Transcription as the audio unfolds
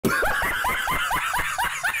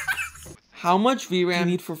How much VRAM do you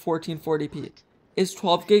need for 1440p? Is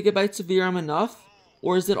 12 gigabytes of VRAM enough,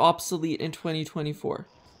 or is it obsolete in 2024?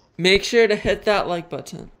 Make sure to hit that like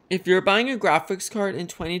button. If you're buying a graphics card in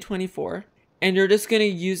 2024, and you're just going to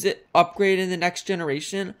use it upgrade in the next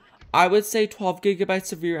generation, I would say 12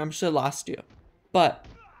 gigabytes of VRAM should last you. But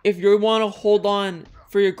if you want to hold on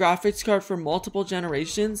for your graphics card for multiple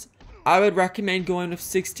generations, I would recommend going with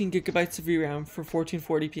 16 gigabytes of VRAM for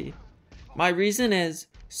 1440p. My reason is,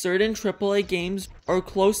 certain AAA games are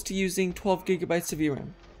close to using 12 gigabytes of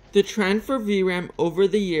VRAM. The trend for VRAM over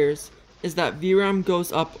the years is that VRAM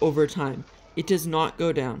goes up over time. It does not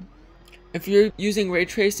go down. If you're using ray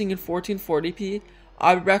tracing in 1440p,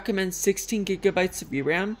 I would recommend 16 gigabytes of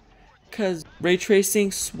VRAM because ray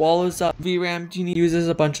tracing swallows up VRAM and uses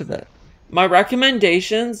a bunch of it. My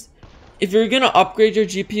recommendations, if you're going to upgrade your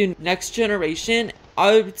GPU next generation,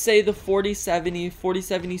 I would say the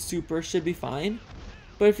 4070 Super should be fine.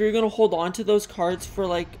 But if you're going to hold on to those cards for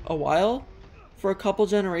like a while, for a couple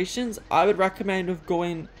generations, I would recommend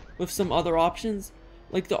going with some other options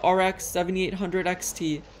like the RX 7800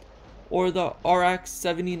 XT or the RX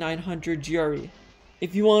 7900 GRE.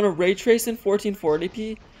 If you want to ray trace in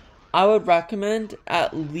 1440p, I would recommend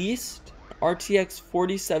at least RTX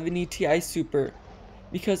 4070 Ti Super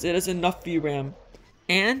because it has enough VRAM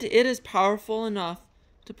and it is powerful enough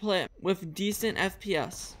to play with decent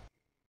FPS.